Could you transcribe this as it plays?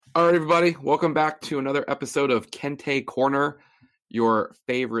All right, everybody, welcome back to another episode of Kente Corner, your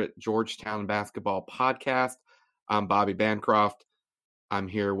favorite Georgetown basketball podcast. I'm Bobby Bancroft. I'm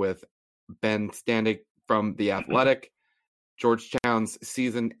here with Ben Standig from The Athletic. Georgetown's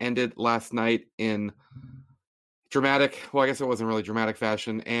season ended last night in dramatic, well, I guess it wasn't really dramatic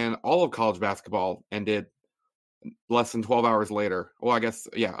fashion, and all of college basketball ended less than 12 hours later. Well, I guess,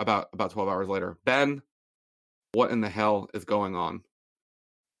 yeah, about 12 hours later. Ben, what in the hell is going on?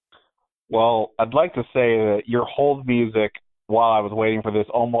 Well, I'd like to say that your hold music while I was waiting for this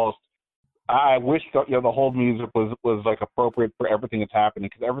I wish the hold music was like appropriate for everything that's happening,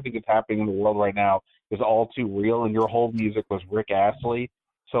 because everything that's happening in the world right now is all too real, and your hold music was Rick Astley.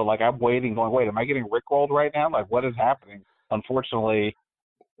 So like I'm waiting, going, wait, am I getting Rickrolled right now? Like what is happening? Unfortunately,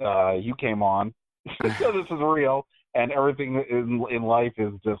 you came on, so this is real, and everything in life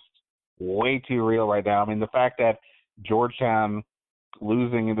is just way too real right now. I mean, the fact that Georgetown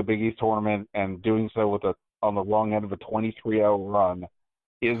losing in the Big East tournament and doing so on the wrong end of a 23-0 run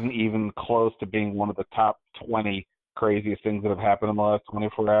isn't even close to being one of the top 20 craziest things that have happened in the last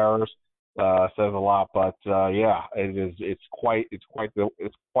 24 hours. Says a lot, but yeah, it's quite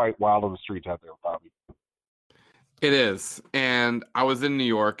wild on the streets out there, Bobby. It is. And I was in New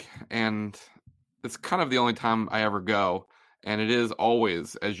York, and it's kind of the only time I ever go. And it is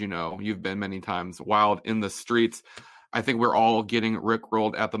always, as you know, you've been many times, wild in the streets. I think we're all getting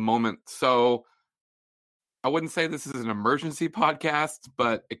rickrolled at the moment. So I wouldn't say this is an emergency podcast,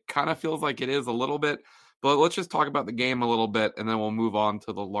 but it kind of feels like it is a little bit. But let's just talk about the game a little bit, and then we'll move on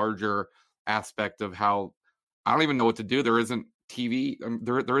to the larger aspect of how I don't even know what to do. There isn't TV.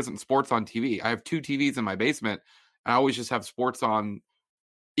 There isn't sports on TV. I have two TVs in my basement. I always just have sports on,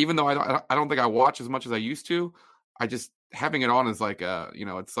 even though I don't think I watch as much as I used to. I just having it on is like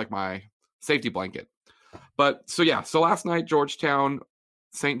it's like my safety blanket. But so last night, Georgetown,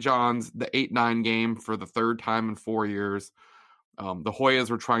 St. John's, the 8-9 game for the third time in 4 years. The Hoyas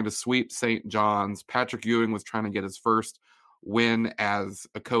were trying to sweep St. John's. Patrick Ewing was trying to get his first win as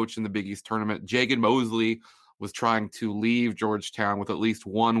a coach in the Big East tournament. Jagan Mosley was trying to leave Georgetown with at least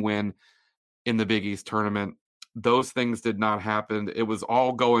one win in the Big East tournament. Those things did not happen. It was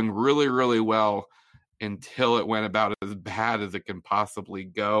all going really, really well until it went about as bad as it can possibly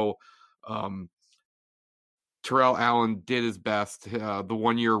go. Terrell Allen did his best. The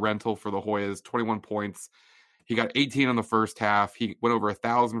 1 year rental for the Hoyas, 21 points. He got 18 in the first half. He went over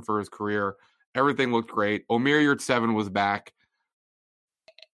 1,000 for his career. Everything looked great. Omer Yurtseven was back.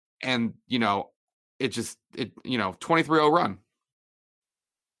 And, 23-0 run.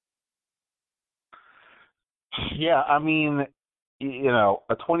 Yeah, I mean, a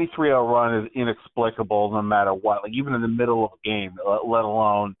 23-0 run is inexplicable no matter what. Like even in the middle of a game, let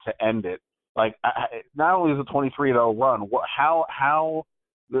alone to end it. Like not only is a 23-0 run, what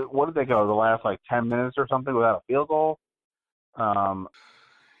did they go the last like 10 minutes or something without a field goal?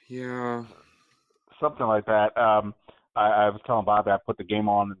 Yeah, something like that. I was telling Bobby I put the game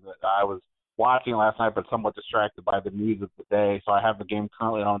on. I was watching last night, but somewhat distracted by the news of the day. So I have the game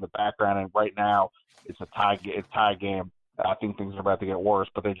currently on in the background, and right now it's a tie game. I think things are about to get worse,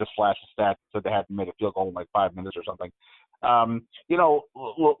 but they just flashed a stat that said they hadn't made a field goal in like 5 minutes or something.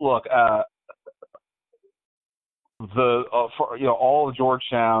 Look, all of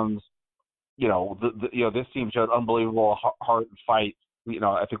Georgetown's, this team showed unbelievable heart and fight.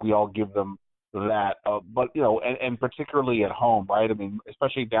 I think we all give them that, but and particularly at home, right? I mean,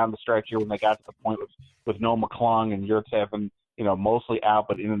 especially down the stretch here when they got to the point with Noah McClung and Yurtseven, mostly out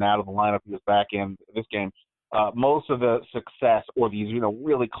but in and out of the lineup. He was back in this game. Most of the success or these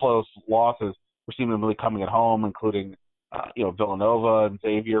really close losses were seemingly coming at home, including Villanova and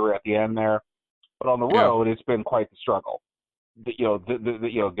Xavier at the end there. But on the road, It's been quite the struggle. Get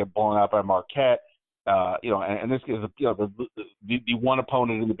blown out by Marquette. And this is the one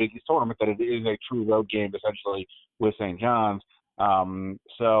opponent in the Big East tournament that it is a true road game essentially with St. John's.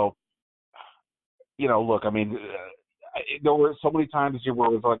 Look, I mean, there were so many times this year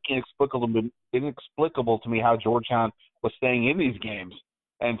where it was like inexplicable to me how Georgetown was staying in these games.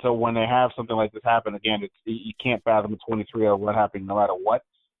 And so when they have something like this happen again, you can't fathom a 23-0 run happening no matter what.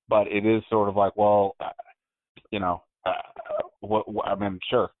 But it is sort of like, well, I mean,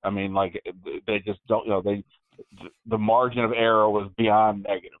 sure. I mean, like they just don't. The margin of error was beyond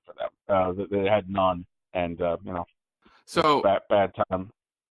negative for them. They had none, and so bad time.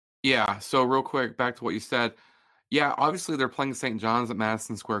 Yeah. So real quick, back to what you said. Yeah, obviously they're playing St. John's at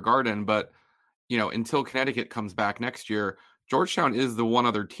Madison Square Garden, but until Connecticut comes back next year, Georgetown is the one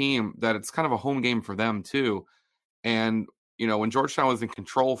other team that it's kind of a home game for them too. And when Georgetown was in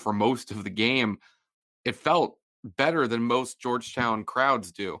control for most of the game, it felt better than most Georgetown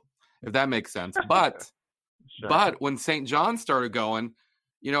crowds do, if that makes sense. But Sure. but when St. John started going,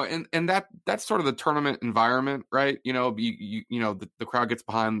 and that's sort of the tournament environment, right? The crowd gets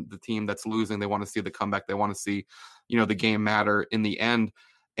behind the team that's losing. They want to see the comeback. They want to see, the game matter in the end.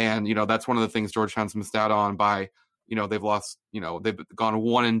 And, that's one of the things Georgetown's missed out on by, they've lost, they've gone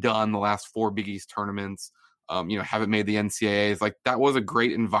one and done the last 4 Big East tournaments, haven't made the NCAAs. Like, that was a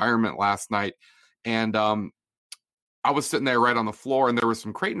great environment last night. And I was sitting there right on the floor, and there were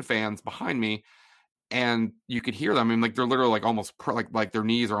some Creighton fans behind me, and you could hear them. I mean, like, they're literally like almost like their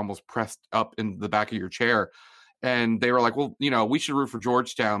knees are almost pressed up in the back of your chair. And they were like, well, we should root for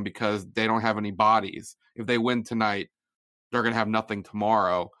Georgetown because they don't have any bodies. If they win tonight, they're going to have nothing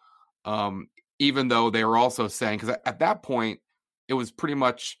tomorrow. Even though they were also saying, because at that point, it was pretty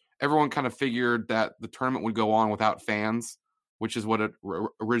much everyone kind of figured that the tournament would go on without fans, which is what it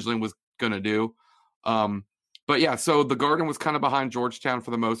originally was going to do. But yeah, so the Garden was kind of behind Georgetown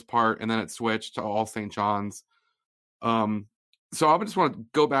for the most part, and then it switched to all St. John's. So I just want to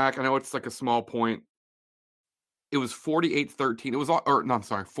go back. I know it's like a small point. It was 48-13. It was,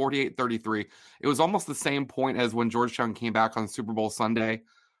 48-33. It was almost the same point as when Georgetown came back on Super Bowl Sunday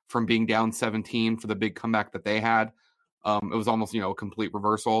from being down 17 for the big comeback that they had. It was almost, a complete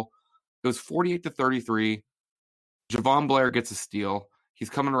reversal. It was 48-33. Javon Blair gets a steal. He's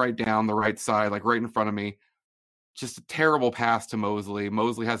coming right down the right side, like right in front of me. Just a terrible pass to Mosley.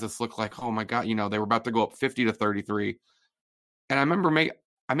 Mosley has this look like, oh my God, they were about to go up 50-33. And I remember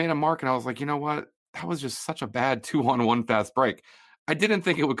I made a mark and I was like, you know what? That was just such a bad 2-on-1 fast break. I didn't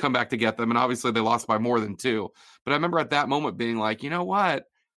think it would come back to get them. And obviously they lost by more than 2. But I remember at that moment being like, you know what?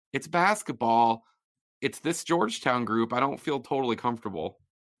 It's basketball. It's this Georgetown group. I don't feel totally comfortable.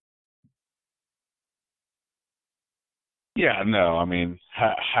 Yeah, no, I mean,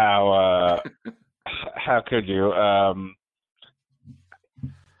 how could you?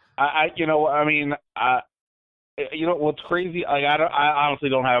 What's crazy? I honestly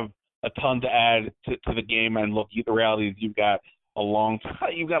don't have a ton to add to the game. And look, the reality is you've got a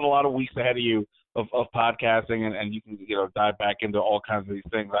lot of weeks ahead of you of podcasting, and you can dive back into all kinds of these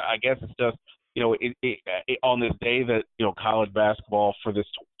things. I guess it's just on this day that college basketball for this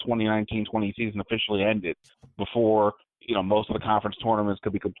 2019-20 season officially ended before most of the conference tournaments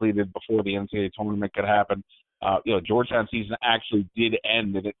could be completed, before the NCAA tournament could happen. Georgetown season actually did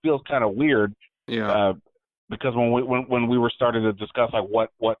end, and it feels kind of weird. Yeah. Because when we were starting to discuss like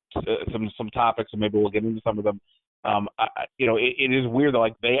what some topics, and maybe we'll get into some of them, it is weird that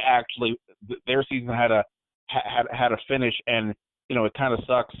like they actually their season had a finish, and it kind of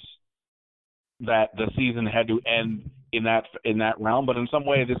sucks that the season had to end in that realm. But in some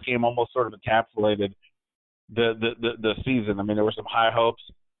way, this game almost sort of encapsulated the season. I mean, there were some high hopes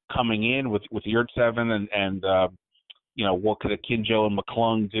coming in with Yurtseven and what could Akinjo and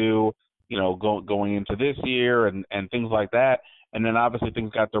McClung do, going into this year and things like that. And then obviously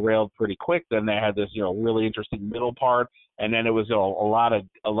things got derailed pretty quick. Then they had this, really interesting middle part, and then it was a lot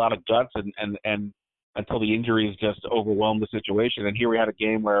of guts and until the injuries just overwhelmed the situation. And here we had a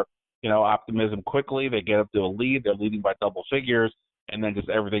game where, optimism quickly, they get up to a lead, they're leading by double figures, and then just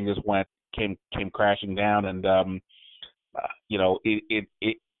everything just came crashing down. And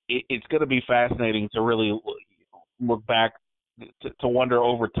it's going to be fascinating to really look back to wonder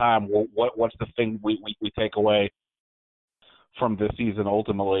over time, well, what's the thing we take away from this season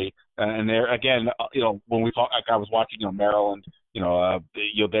ultimately. And there again, when we talk, like I was watching, Maryland,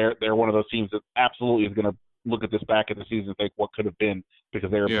 they're one of those teams that absolutely is going to look at this back at the season and think what could have been, because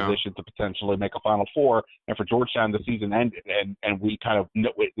they were positioned to potentially make a Final Four. And for Georgetown, the season ended, and we kind of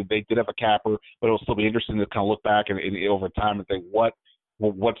they did have a capper, but it'll still be interesting to kind of look back and over time and think what's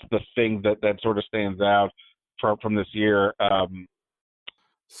the thing that sort of stands out from this year.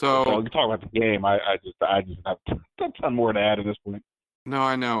 So we can talk about the game. I just have a ton more to add at this point. No,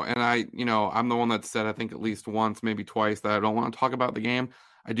 I know. And I'm the one that said, I think at least once, maybe twice, that I don't want to talk about the game.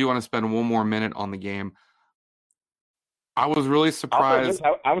 I do want to spend one more minute on the game. I was really surprised.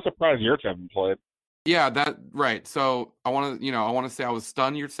 I was surprised Yurtseven played. Yeah, right. So I want to say I was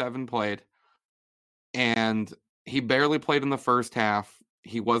stunned Yurtseven played, and he barely played in the first half.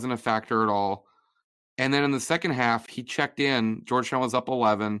 He wasn't a factor at all. And then in the second half, he checked in. Georgetown was up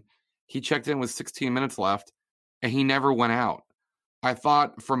 11. He checked in with 16 minutes left, and he never went out. I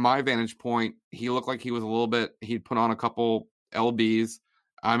thought, from my vantage point, he looked like he was a little bit, he'd put on a couple LBs.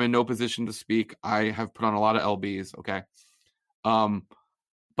 I'm in no position to speak. I have put on a lot of LBs, okay?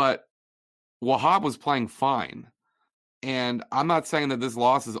 But Wahab was playing fine. And I'm not saying that this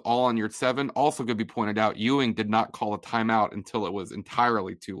loss is all on Yurtseven. Also could be pointed out, Ewing did not call a timeout until it was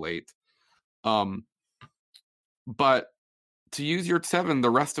entirely too late. but to use Yurt 7 the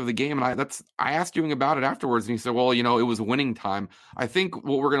rest of the game, and I asked Ewing about it afterwards, and he said, well, it was winning time. I think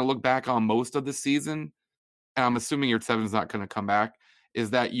what we're going to look back on most of the season, and I'm assuming Yurt 7 is not going to come back,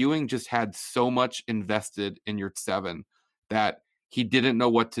 is that Ewing just had so much invested in Yurt 7 that he didn't know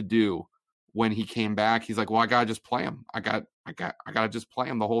what to do when he came back. He's like, well, I gotta just play him. I gotta just play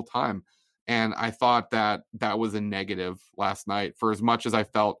him the whole time. And I thought that was a negative last night, for as much as I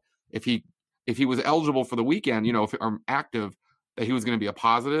felt if he was eligible for the weekend, if I'm active, that he was going to be a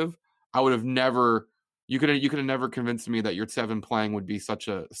positive. I would have never. You could have never convinced me that Yurt 7 playing would be such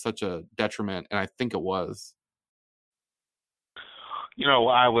a detriment, and I think it was.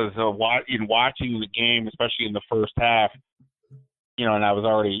 I was watching the game, especially in the first half. And I was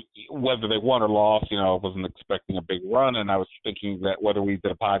already, whether they won or lost, I wasn't expecting a big run, and I was thinking that whether we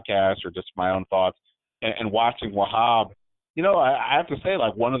did a podcast or just my own thoughts, and watching Wahab, I have to say,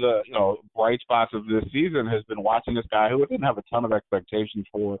 like, one of the bright spots of this season has been watching this guy who I didn't have a ton of expectations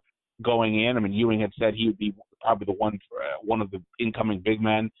for going in. I mean, Ewing had said he would be probably the one of the incoming big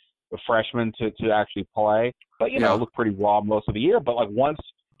men, the freshman, to actually play, but looked pretty raw most of the year. But like once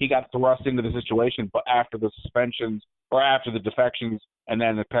he got thrust into the situation, but after the suspensions or after the defections, and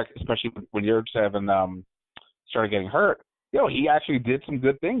then especially when Yurt 7 started getting hurt, he actually did some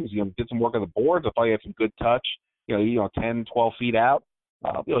good things. Did some work on the boards. I thought he had some good touch. 10, 12 feet out.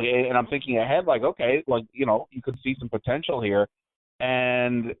 And I'm thinking ahead, like, okay, like you could see some potential here.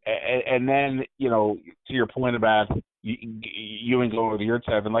 And then to your point about Ewing going to Yurt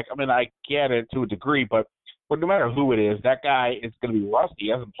 7, like, I mean, I get it to a degree, but no matter who it is, that guy is going to be rusty. He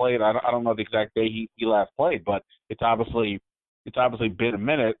hasn't played. I don't know the exact day he last played, but it's obviously been a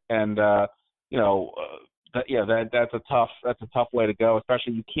minute, and that's a tough way to go.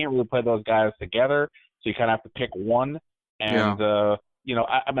 Especially you can't really play those guys together, so you kind of have to pick one. And I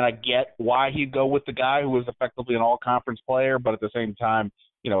mean, I get why he'd go with the guy who was effectively an all-conference player, but at the same time,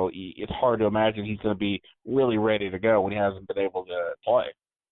 it's hard to imagine he's going to be really ready to go when he hasn't been able to play.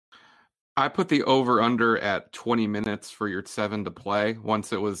 I put the over-under at 20 minutes for Yurt 7 to play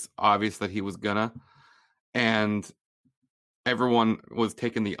once it was obvious that he was gonna, and everyone was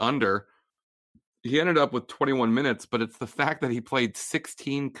taking the under. He ended up with 21 minutes, but it's the fact that he played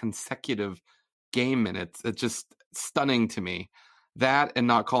 16 consecutive game minutes. It's just stunning to me. That and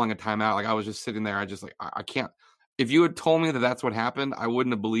not calling a timeout. Like, I was just sitting there. I can't. If you had told me that that's what happened, I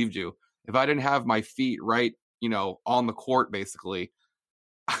wouldn't have believed you. If I didn't have my feet right, on the court, basically,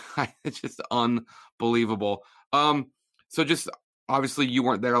 it's just unbelievable. So just obviously you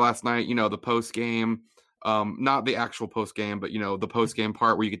weren't there last night. The post game, not the actual post game, but the post game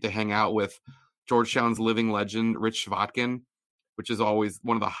part where you get to hang out with Georgetown's living legend, Rich Shvatkin, which is always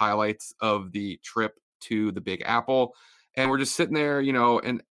one of the highlights of the trip to the Big Apple. And we're just sitting there,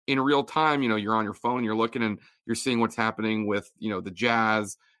 and in real time, you're on your phone, you're looking and you're seeing what's happening with, the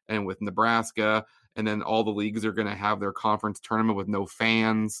Jazz and with Nebraska. And then all the leagues are going to have their conference tournament with no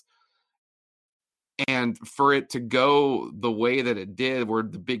fans. And for it to go the way that it did, where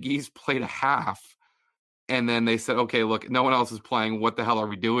the Big East played a half, and then they said, okay, look, no one else is playing. What the hell are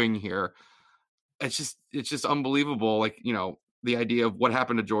we doing here? It's just unbelievable. Like, the idea of what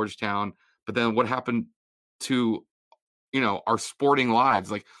happened to Georgetown, but then what happened to, our sporting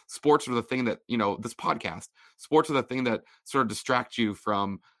lives. Like, sports are the thing that, this podcast, sports are the thing that sort of distract you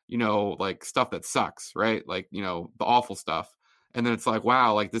from, like stuff that sucks, right? Like, the awful stuff. And then it's like,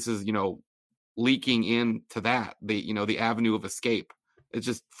 wow, like this is, leaking into that, the avenue of escape. It's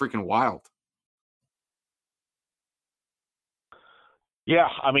just freaking wild. Yeah,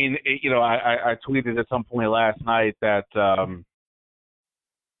 I mean, I tweeted at some point last night that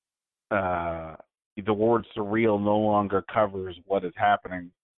the word surreal no longer covers what is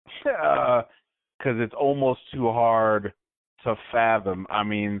happening, because it's almost too hard to fathom. I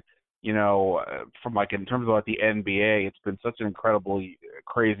mean, from like in terms of like the NBA, it's been such an incredibly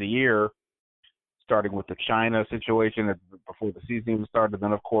crazy year, starting with the China situation before the season even started.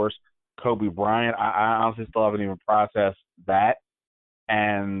 Then, of course, Kobe Bryant. I honestly still haven't even processed that.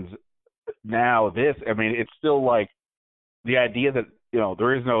 And now this, I mean, it's still like the idea that,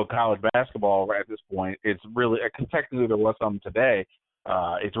 there is no college basketball right at this point. It's really, because technically there was some today.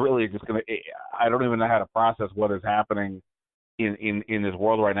 It's really just going to, I don't even know how to process what is happening in this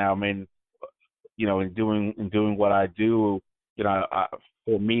world right now. I mean, in doing what I do,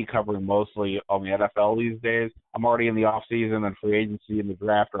 for me covering mostly on the NFL these days, I'm already in the off season and free agency and the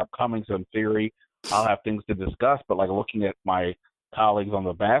draft are upcoming. So in theory, I'll have things to discuss, but like looking at my colleagues on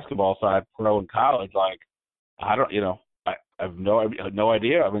the basketball side, pro and college, like, I don't, I have no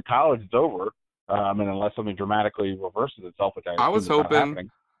idea. I mean, college is over. I mean, unless something dramatically reverses itself, which I was hoping.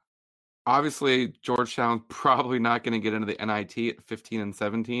 obviously Georgetown's probably not going to get into the NIT at 15 and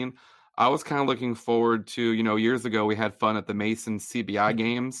 17. I was kind of looking forward to, years ago we had fun at the Mason CBI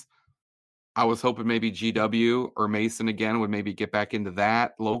games. I was hoping maybe GW or Mason again would maybe get back into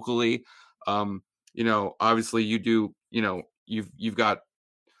that locally. Obviously you do, you've got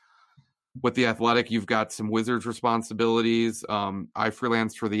with the Athletic, you've got some Wizards responsibilities. I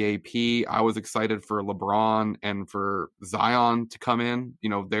freelanced for the AP. I was excited for LeBron and for Zion to come in.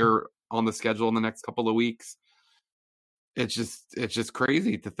 They're on the schedule in the next couple of weeks. It's just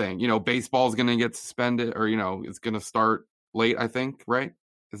crazy to think. Baseball is going to get suspended, or it's going to start late. I think, right?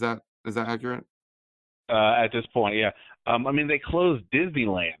 Is that accurate? At this point, yeah. They closed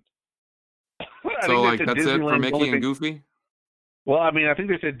Disneyland. So that's it for Mickey and Goofy. Well, I think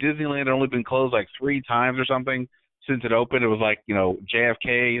they said Disneyland had only been closed like 3 times or something since it opened. It was like,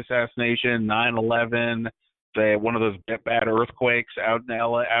 JFK assassination, 9/11, they had one of those bad earthquakes out in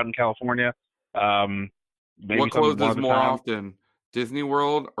LA, out in California. What closes more often, Disney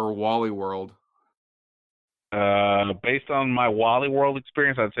World or Wally World? Based on my Wally World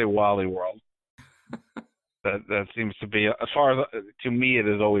experience, I'd say Wally World. that seems to be, as far as to me, it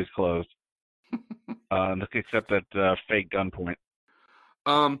is always closed, except at fake gunpoint.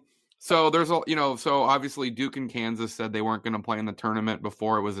 So there's so obviously Duke and Kansas said they weren't going to play in the tournament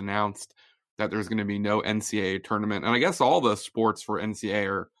before it was announced that there's going to be no NCAA tournament, and I guess all the sports for NCAA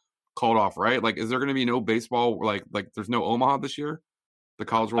are called off, right? Like, is there going to be no baseball? Like there's no Omaha this year, the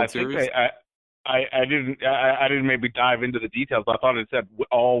College World Series. I didn't maybe dive into the details, but I thought it said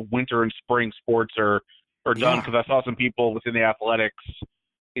all winter and spring sports are done, because I saw some people within the athletics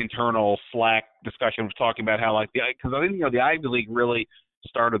internal Slack discussion was talking about how because I think the Ivy League really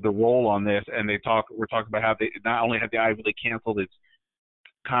started the roll on this, and we're talking about how they not only had the Ivy League canceled its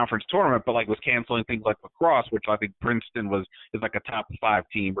conference tournament, but was canceling things like lacrosse, which I think Princeton is like a top 5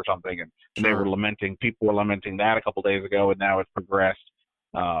 team or something, and they were people were lamenting that a couple days ago, and now it's progressed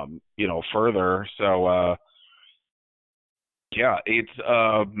further. So it's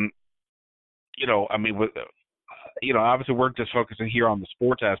obviously we're just focusing here on the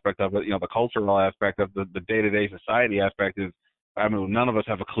sports aspect of it, the cultural aspect of the day-to-day society aspect is, none of us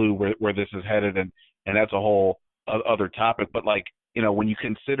have a clue where this is headed, and that's a whole other topic. But when you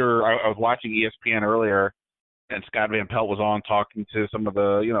consider, I was watching ESPN earlier, and Scott Van Pelt was on talking to some of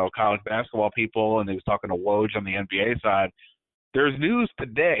the, college basketball people, and he was talking to Woj on the NBA side. There's news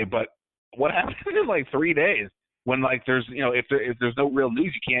today, but what happens in 3 days when there's, if there's no real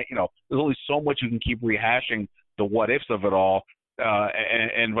news, you can't, there's only so much you can keep rehashing the what ifs of it all.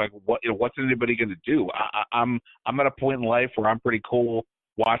 And what's anybody going to do? I'm at a point in life where I'm pretty cool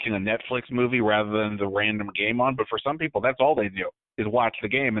watching a Netflix movie rather than the random game on. But for some people, that's all they do is watch the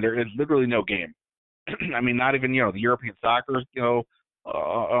game, and there is literally no game. Not even the European soccer,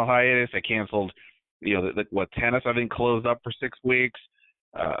 hiatus. They canceled, tennis I think closed up for 6 weeks.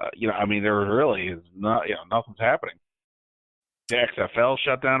 There really is not, nothing's happening. The XFL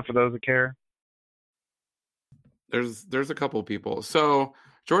shut down for those that care. There's a couple of people. So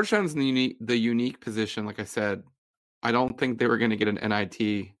Georgetown's in the unique position. Like I said, I don't think they were going to get an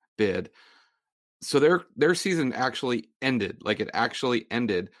NIT bid. So their season actually ended. It actually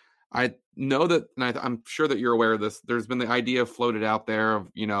ended. I know that, and I'm sure that you're aware of this. There's been the idea floated out there of,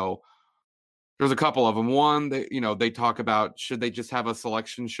 there's a couple of them. One, they talk about, should they just have a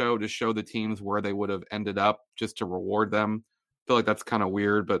selection show to show the teams where they would have ended up just to reward them? I feel like that's kind of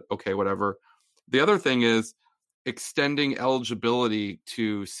weird, but okay, whatever. The other thing is extending eligibility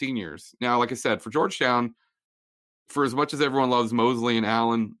to seniors. Now, like I said, for Georgetown, for as much as everyone loves Mosley and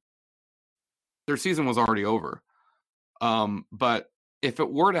Allen, their season was already over. But if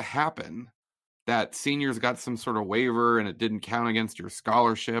it were to happen that seniors got some sort of waiver and it didn't count against your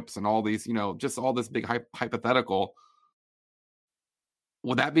scholarships and all these, just all this big hypothetical,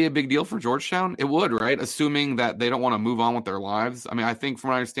 would that be a big deal for Georgetown? It would, right? Assuming that they don't want to move on with their lives. I think from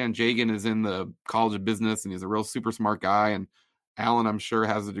what I understand, Jagan is in the College of Business and he's a real super smart guy. And Allen, I'm sure,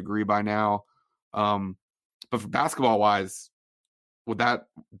 has a degree by now. But for basketball wise, that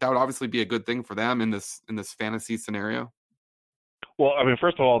would obviously be a good thing for them in this fantasy scenario? Well,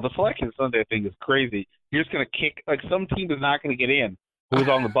 first of all, the Selection Sunday thing is crazy. You're just going to kick, some team is not going to get in who's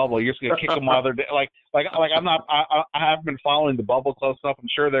on the bubble. You're just going to kick them while they're I haven't been following the bubble close enough. I'm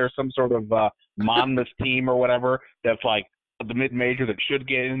sure there's some sort of Monmouth team or whatever that's the mid-major that should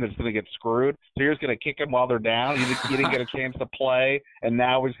get in that's going to get screwed. So you're just going to kick them while they're down. You didn't get a chance to play, and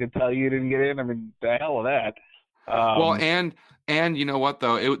now we're just going to tell you didn't get in. The hell of that. Well, and you know what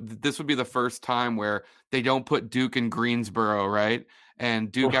though, this would be the first time where they don't put Duke in Greensboro, right?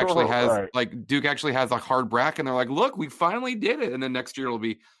 And Duke actually has right. a hard bracket, and they're like, look, we finally did it. And then next year it'll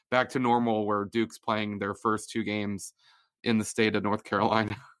be back to normal where Duke's playing their first 2 games in the state of North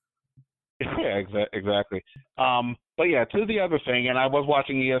Carolina. Yeah, exactly. But yeah, to the other thing, and I was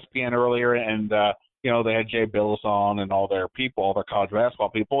watching ESPN earlier, and they had Jay Bilas on and all their people, all their college basketball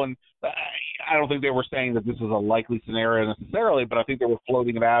people, and I don't think they were saying that this is a likely scenario necessarily, but I think they were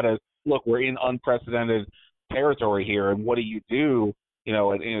floating it out as, look, we're in unprecedented territory here, and what do you do?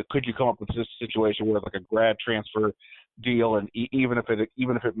 And could you come up with this situation where it's like a grad transfer deal, and even if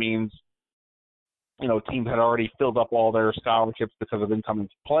it means teams had already filled up all their scholarships because of incoming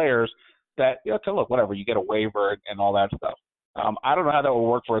players, that okay, look, whatever, you get a waiver and all that stuff. I don't know how that would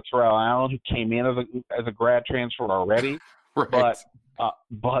work for a Terrell Allen who came in as a grad transfer already, right.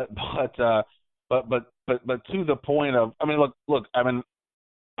 but to the point of, I mean, look, I mean,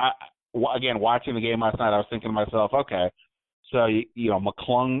 again, watching the game last night, I was thinking to myself, okay, so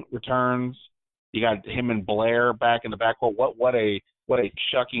McClung returns, you got him and Blair back in the backcourt. What a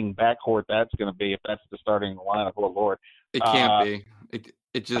chucking backcourt that's going to be if that's the starting lineup. Oh Lord, it can't be.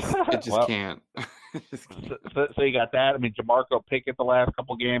 It just well, can't. So you got that. I mean, Jamarco Pickett the last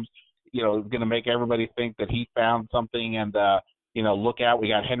couple games, going to make everybody think that he found something, and look out. We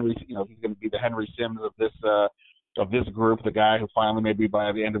got Henry. He's going to be the Henry Sims of this group, the guy who finally maybe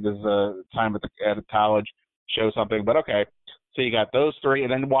by the end of his time at college show something. But okay, so you got those three,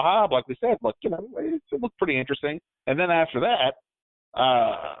 and then Wahab, like we said, look, it looked pretty interesting. And then after that,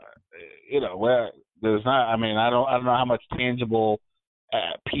 there's not. I mean, I don't know how much tangible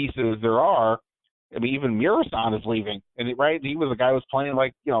pieces there are. I mean, even Murasan is leaving, and right, he was a guy who was playing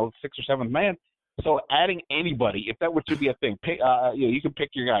like 6th or 7th man. So adding anybody, if that were to be a thing, you can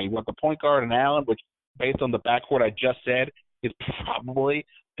pick your guy. You want the point guard and Allen, which based on the backcourt I just said is probably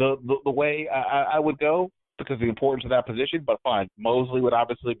the way I would go because of the importance of that position. But fine, Mosley would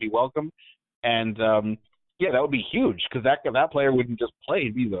obviously be welcome, and that would be huge because that player wouldn't just play;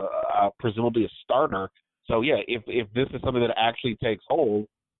 he'd be presumably a starter. So yeah, if this is something that actually takes hold,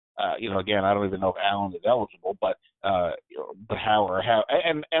 again, I don't even know if Allen is eligible, but how,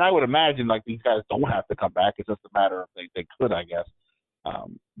 and I would imagine like these guys don't have to come back. It's just a matter of they could, I guess.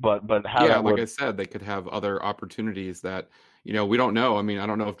 But how? Yeah, like I said, they could have other opportunities that we don't know. I mean, I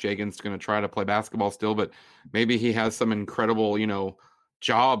don't know if Jagan's going to try to play basketball still, but maybe he has some incredible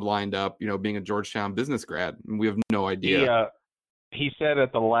job lined up. Being a Georgetown business grad, and we have no idea. He said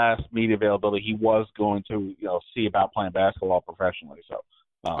at the last media availability he was going to, see about playing basketball professionally. So,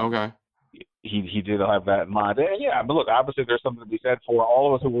 okay, he did have that in mind. And yeah, but look, obviously there's something to be said for all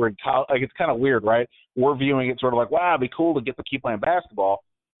of us who were in college. Like it's kind of weird, right? We're viewing it sort of like, wow, it'd be cool to get to keep playing basketball.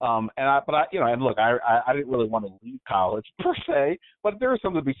 And look, I didn't really want to leave college per se, but there is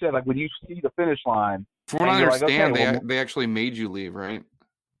something to be said. Like when you see the finish line, from what I understand, like, okay, they actually made you leave, right?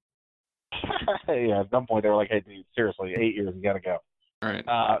 Yeah, at some point they were like, "Hey, dude, seriously, 8 years, you got to go." All right.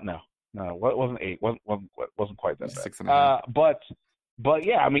 No, it wasn't 8. wasn't quite that bad. 6.5. But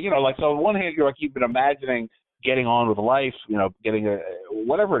yeah, I mean, so on one hand, you've been imagining getting on with life, getting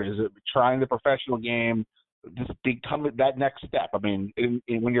whatever it is, trying the professional game, just become that next step. I mean,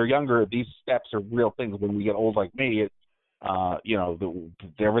 when you're younger, these steps are real things. When we get old like me,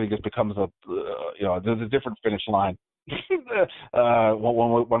 everything just becomes there's a different finish line. One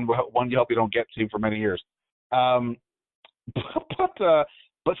you hope you don't get to for many years. But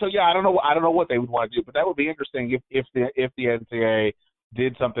so yeah, I don't know what they would want to do, but that would be interesting if the NCAA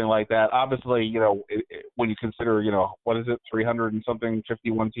did something like that. Obviously, when you consider, what is it, 300 and something,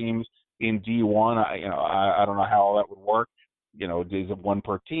 51 teams in D1, I don't know how all that would work. Is it one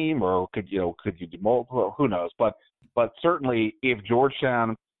per team, or could you do multiple? Who knows? But certainly, if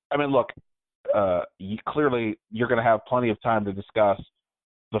Georgetown, I mean, look, clearly you're going to have plenty of time to discuss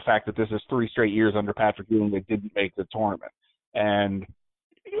the fact that this is 3 straight years under Patrick Ewing they didn't make the tournament, and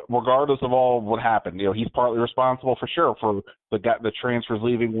regardless of all what happened, he's partly responsible for sure for the transfers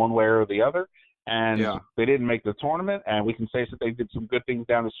leaving one way or the other, and they didn't make the tournament. And we can say that they did some good things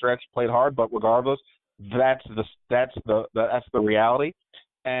down the stretch, played hard, but regardless, that's the reality.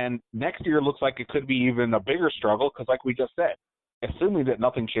 And next year looks like it could be even a bigger struggle because, like we just said, assuming that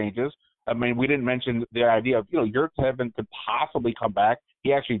nothing changes. I mean, we didn't mention the idea of Yurtseven could possibly come back.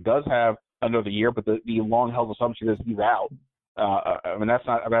 He actually does have another year, but the long-held assumption is he's out. I mean, that's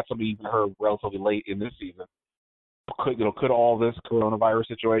something you even heard relatively late in this season. Could all this coronavirus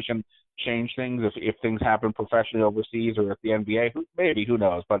situation change things if things happen professionally overseas or at the NBA? Maybe, who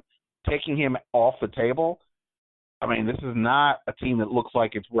knows? But taking him off the table, I mean, this is not a team that looks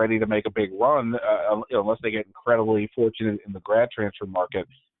like it's ready to make a big run unless they get incredibly fortunate in the grad transfer market.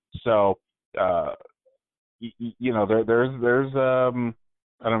 So, there's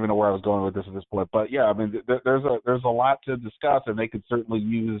I don't even know where I was going with this at this point, but yeah, I mean, there's a lot to discuss, and they could certainly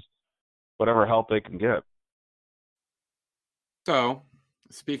use whatever help they can get. So,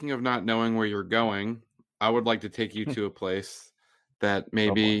 speaking of not knowing where you're going, I would like to take you to a place that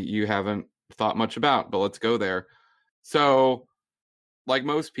maybe you haven't thought much about, but let's go there. So, like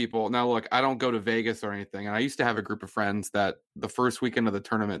most people, now look, I don't go to Vegas or anything, and I used to have a group of friends that the first weekend of the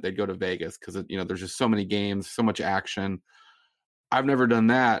tournament they'd go to Vegas because there's just so many games, so much action. I've never done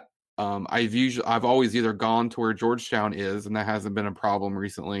that. I've always either gone to where Georgetown is, and that hasn't been a problem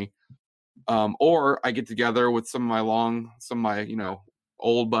recently, or I get together with some of my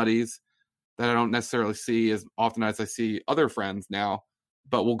old buddies that I don't necessarily see as often as I see other friends now.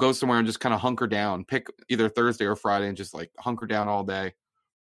 But we'll go somewhere and just kind of hunker down, pick either Thursday or Friday, and just like hunker down all day.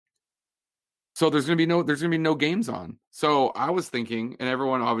 So there's gonna be no games on. So I was thinking, and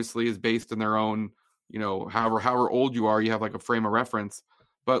everyone obviously is based in their own, however old you are, you have like a frame of reference.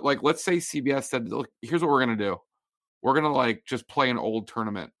 But like, let's say CBS said, look, here's what we're gonna do. We're gonna like just play an old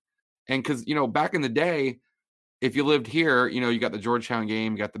tournament, and because back in the day, if you lived here, you got the Georgetown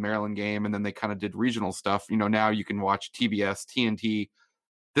game, you got the Maryland game, and then they kind of did regional stuff. Now you can watch TBS, TNT.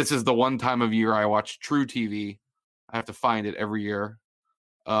 This is the one time of year I watch True TV. I have to find it every year.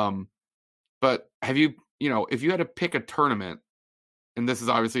 But have you, if you had to pick a tournament, and this is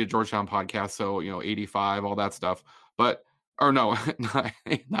obviously a Georgetown podcast, so, 85, all that stuff, or no,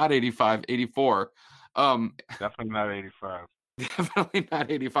 not 85, 84. Definitely not 85. Definitely not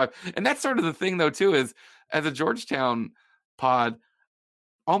 85. And that's sort of the thing, though, too, is as a Georgetown pod,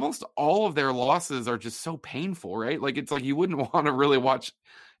 almost all of their losses are just so painful, right? Like, it's like you wouldn't want to really watch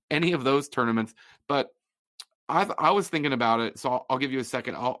any of those tournaments. But I was thinking about it, so I'll give you a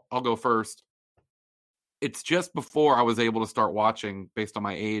second. I'll go first. It's just before I was able to start watching based on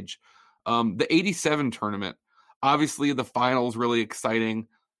my age. The 87 tournament, obviously the finals really exciting.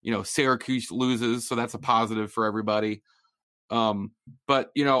 Syracuse loses, so that's a positive for everybody. But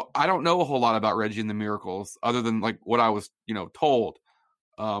I don't know a whole lot about Reggie and the Miracles other than like what I was, told.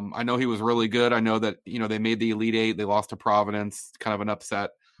 I know he was really good. I know that, they made the Elite Eight. They lost to Providence, kind of an upset.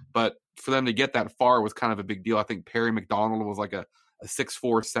 But for them to get that far was kind of a big deal. I think Perry McDonald was like a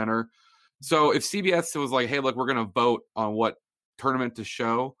 6'4" center. So if CBS was like, hey, look, we're going to vote on what tournament to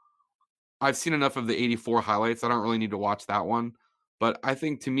show, I've seen enough of the 84 highlights. I don't really need to watch that one. But I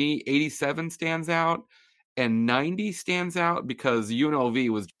think to me, 87 stands out and 90 stands out because UNLV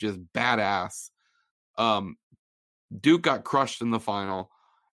was just badass. Duke got crushed in the final.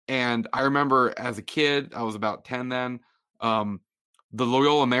 And I remember as a kid, I was about 10 then, the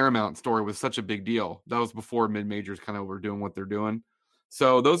Loyola Marymount story was such a big deal. That was before mid-majors kind of were doing what they're doing.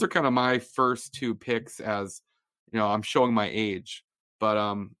 So those are kind of my first two picks as, I'm showing my age.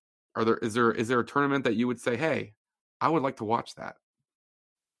 But is there a tournament that you would say, hey, I would like to watch that?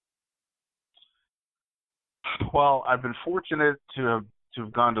 Well, I've been fortunate to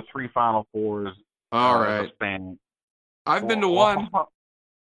have gone to 3 Final Fours. All right. Span. I've been to one.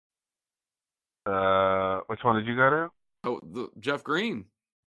 Which one did you go to? Oh, Jeff Green.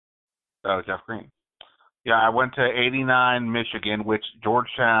 Oh, Jeff Green. Yeah, I went to 89 Michigan, which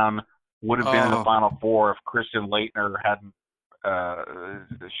Georgetown would have been in the Final Four if Christian Laettner hadn't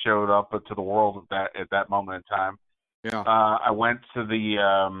showed up to the world at that moment in time. Yeah. I went to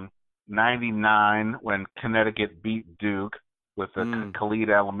the 99 when Connecticut beat Duke with Khalid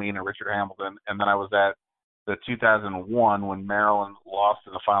El-Amin and Richard Hamilton, and then I was at the 2001 when Maryland lost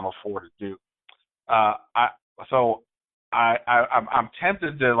in the Final Four to Duke. I'm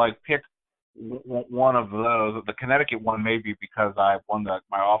tempted to like pick one of those. The Connecticut one maybe because I won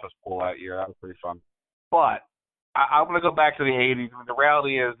my office pool that year. That was pretty fun. But I'm going to go back to the 80s. I mean, the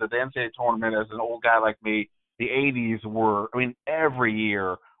reality is that the NCAA tournament, as an old guy like me, the 80s were, every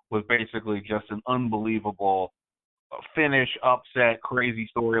year was basically just an unbelievable finish, upset, crazy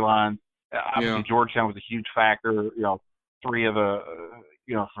storyline. Obviously, Georgetown was a huge factor, three of the,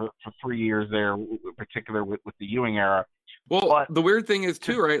 for 3 years there, in particular with the Ewing era. Well, but the weird thing is,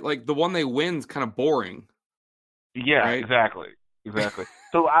 too, right? Like, the one they win's kind of boring. Yeah, right? Exactly.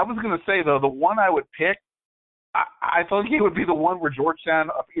 So I was going to say, though, the one I would pick, I thought it would be the one where Georgetown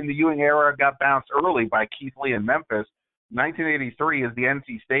in the Ewing era got bounced early by Keith Lee in Memphis. 1983 is the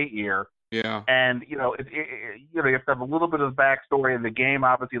NC State year. Yeah. And, you have to have a little bit of the backstory, and the game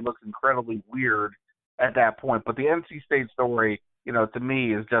obviously looks incredibly weird at that point. But the NC State story, to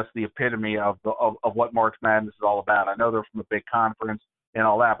me is just the epitome of what March Madness is all about. I know they're from a big conference. and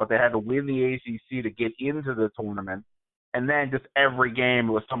all that, but they had to win the ACC to get into the tournament. And then just every game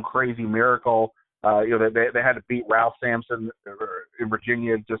was some crazy miracle. They had to beat Ralph Sampson in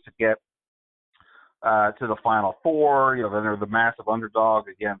Virginia just to get to the Final Four. Then they're the massive underdog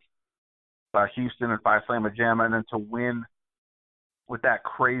against Houston and Phi Slamma Jamma, and then to win with that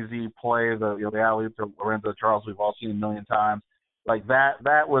crazy play, the alley-oop to Lorenzo Charles, we've all seen a million times. Like that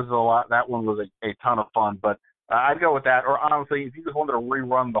was a lot. That one was a ton of fun. But I'd go with that. Or honestly, if you just wanted to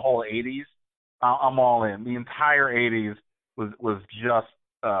rerun the whole '80s, I'm all in. The entire '80s was just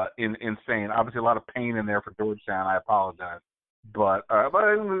insane. Obviously, a lot of pain in there for Georgetown. I apologize, but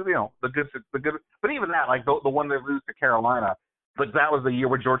the good. But even that, like the one they lose to Carolina, like that was the year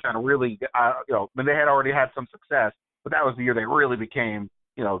where Georgetown really, when they had already had some success, but that was the year they really became,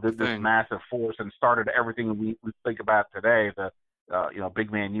 this massive force and started everything we think about today. The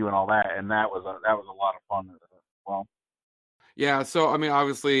Big Man U and all that, and that was a lot of fun as well. Yeah, so I mean,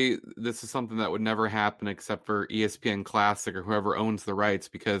 obviously, this is something that would never happen except for ESPN Classic or whoever owns the rights,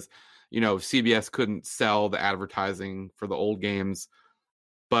 because CBS couldn't sell the advertising for the old games.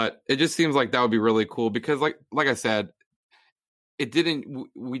 But it just seems like that would be really cool because, like I said, we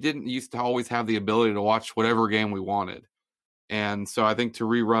didn't used to always have the ability to watch whatever game we wanted, and so I think to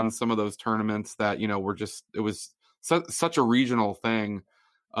rerun some of those tournaments that it was such a regional thing.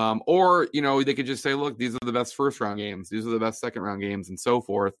 Or they could just say, look, these are the best first round games, these are the best second round games, and so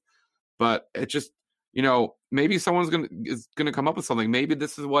forth. But it just maybe someone's gonna come up with something. Maybe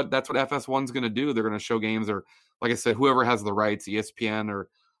that's what FS1's gonna do. They're gonna show games, or like I said, whoever has the rights, ESPN, or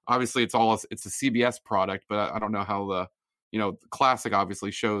obviously it's a CBS product, but I don't know how the Classic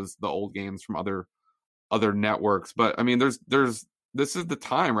obviously shows the old games from other networks. But I mean, this is the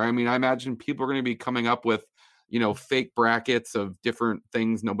time, right? I mean, I imagine people are going to be coming up with fake brackets of different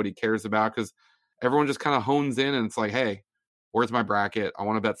things nobody cares about, because everyone just kind of hones in and it's like, hey, where's my bracket? I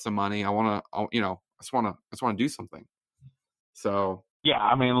want to bet some money. I just want to do something. So yeah,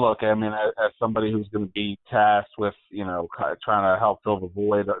 I mean, look, as somebody who's going to be tasked with trying to help fill the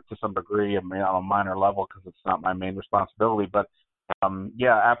void to some degree, on a minor level because it's not my main responsibility, but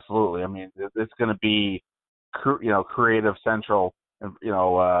yeah, absolutely. I mean, it's going to be creative central,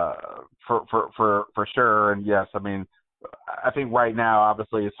 for sure. And yes, I mean, I think right now,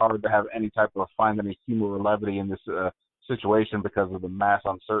 obviously, it's hard to have find any humor or levity in this situation because of the mass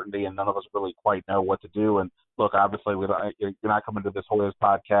uncertainty, and none of us really quite know what to do. And look, obviously, you're not coming to this Hoyas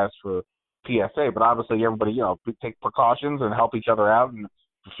podcast for PSA, but obviously, everybody, take precautions and help each other out. And if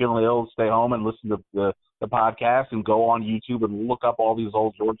you're feeling ill, stay home and listen to the podcast, and go on YouTube and look up all these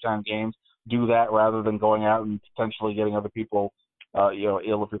old Georgetown games. Do that rather than going out and potentially getting other people ill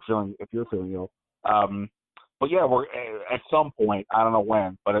if you're feeling ill. But yeah, we're at some point, I don't know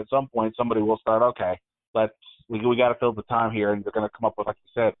when, but at some point somebody will start, okay, we got to fill the time here, and they're going to come up with, like you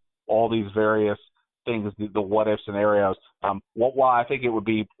said, all these various things, the what if scenarios. While I think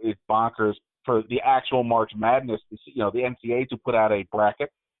it's bonkers for the actual March Madness, the NCAA to put out a bracket.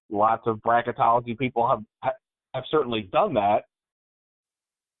 Lots of bracketology people have certainly done that,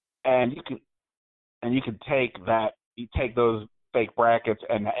 and you can take that, you take those fake brackets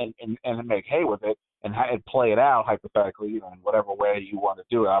and make hay with it and play it out hypothetically, in whatever way you want to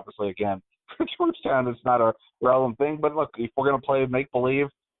do it. Obviously, again, for Georgetown, it's not a relevant thing. But look, if we're going to play make believe,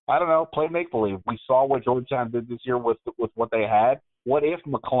 I don't know, play make believe. We saw what Georgetown did this year with what they had. What if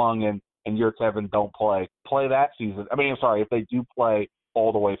McClung and Yurtseven don't play? Play that season. I mean, I'm sorry, if they do play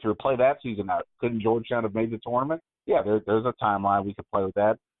all the way through, play that season out. Couldn't Georgetown have made the tournament? Yeah, there's a timeline we could play with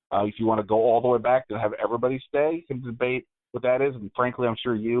that. If you want to go all the way back to have everybody stay, you can debate what that is. And frankly, I'm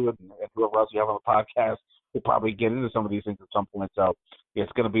sure you and whoever else you have on the podcast will probably get into some of these things at some point. So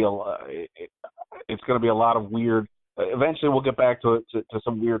it's going to be a lot of weird. Eventually, we'll get back to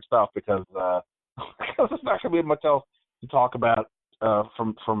some weird stuff because there's not going to be much else to talk about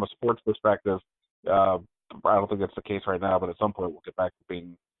from a sports perspective. I don't think that's the case right now, but at some point we'll get back to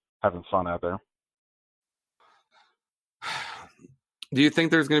having fun out there. Do you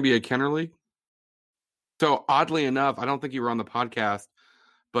think there's going to be a Kenner League? So oddly enough, I don't think you were on the podcast,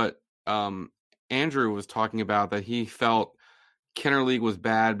 but Andrew was talking about that he felt Kenner League was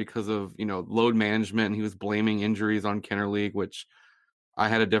bad because of load management, and he was blaming injuries on Kenner League, which I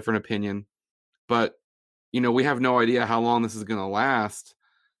had a different opinion. But we have no idea how long this is going to last,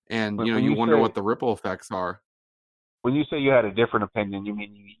 and you wonder what the ripple effects are. When you say you had a different opinion, you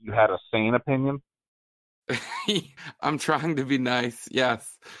mean you had a sane opinion? I'm trying to be nice.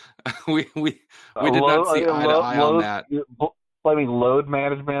 Yes, we did not see eye to eye on that. Blaming load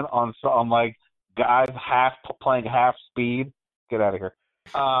management on like guys playing half speed. Get out of here.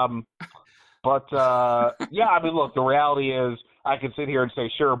 But yeah, I mean, look, the reality is I could sit here and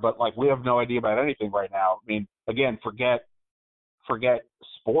say sure, but like we have no idea about anything right now. I mean, again, forget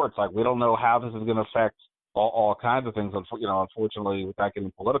sports. Like we don't know how this is going to affect all kinds of things. Unfortunately, without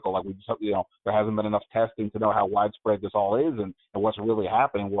getting political, like we just, there hasn't been enough testing to know how widespread this all is and what's really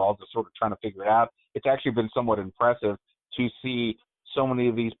happening. We're all just sort of trying to figure it out. It's actually been somewhat impressive to see so many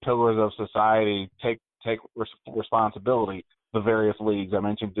of these pillars of society take responsibility. The various leagues I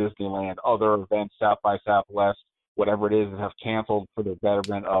mentioned, Disneyland, other events, South by Southwest, whatever it is, that have canceled for the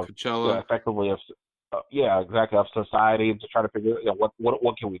betterment of Coachella. effectively of exactly, of society, to try to figure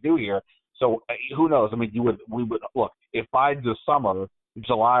what can we do here. So who knows? I mean, we would look if by the summer,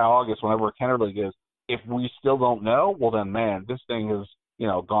 July, August, whenever Kenner League is, if we still don't know, well then, man, this thing has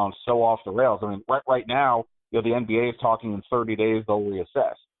gone so off the rails. I mean, right now, the NBA is talking in 30 days they'll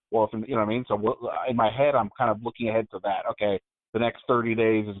reassess. Well, if you know what I mean. So in my head, I'm kind of looking ahead to that. Okay, the next 30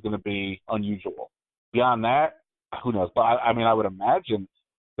 days is going to be unusual. Beyond that, who knows? But I mean, I would imagine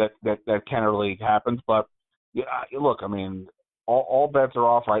that Kenner League happens. But look, I mean, all bets are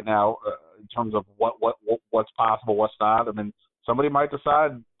off right now in terms of what's possible, what's not. I mean, somebody might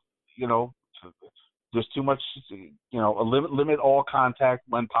decide, there's too much, limit all contact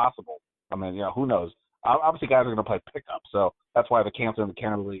when possible. I mean, who knows? Obviously, guys are going to play pickup, so that's why the canceling the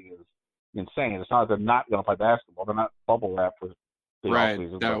Kenner League is insane. It's not that they're not going to play basketball; they're not bubble wrapped for the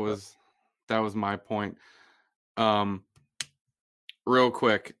offseason. That was my point. Real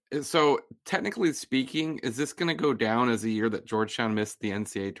quick, so technically speaking, is this going to go down as a year that Georgetown missed the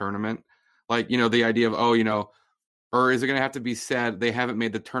NCAA tournament? Like, the idea of or is it going to have to be said they haven't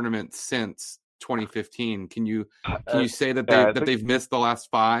made the tournament since 2015? Can you say that they've missed the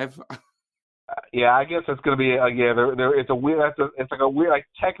last 5? Yeah, I guess it's going to be it's a weird. It's like a weird, like,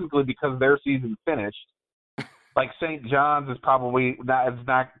 technically, because their season finished. Like St. John's is probably not. It's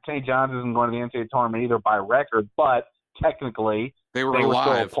not. St. John's isn't going to the NCAA tournament either by record, but technically they were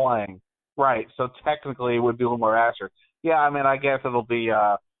still playing. Right. So technically, it would be a little more accurate. Yeah, I mean, I guess it'll be.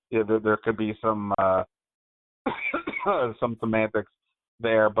 There could be some some semantics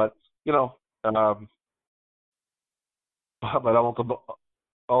there, but but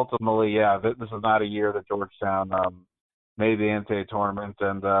ultimately, yeah, this is not a year that Georgetown made the NCAA tournament,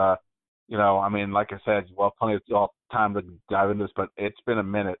 and I mean, like I said, plenty of time to dive into this, but it's been a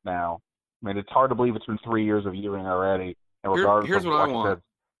minute now. I mean, it's hard to believe it's been 3 years of viewing already. And here's what I want.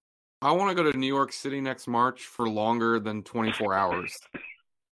 I want to go to New York City next March for longer than 24 hours.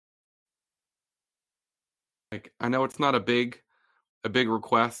 Like, I know it's not a big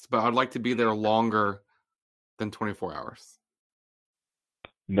request, but I'd like to be there longer than 24 hours.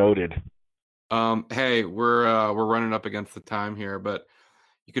 Noted. Hey, we're running up against the time here, but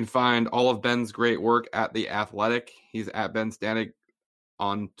you can find all of Ben's great work at The Athletic. He's at Ben Stanek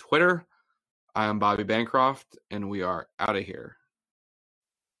on Twitter. I am Bobby Bancroft, and we are out of here.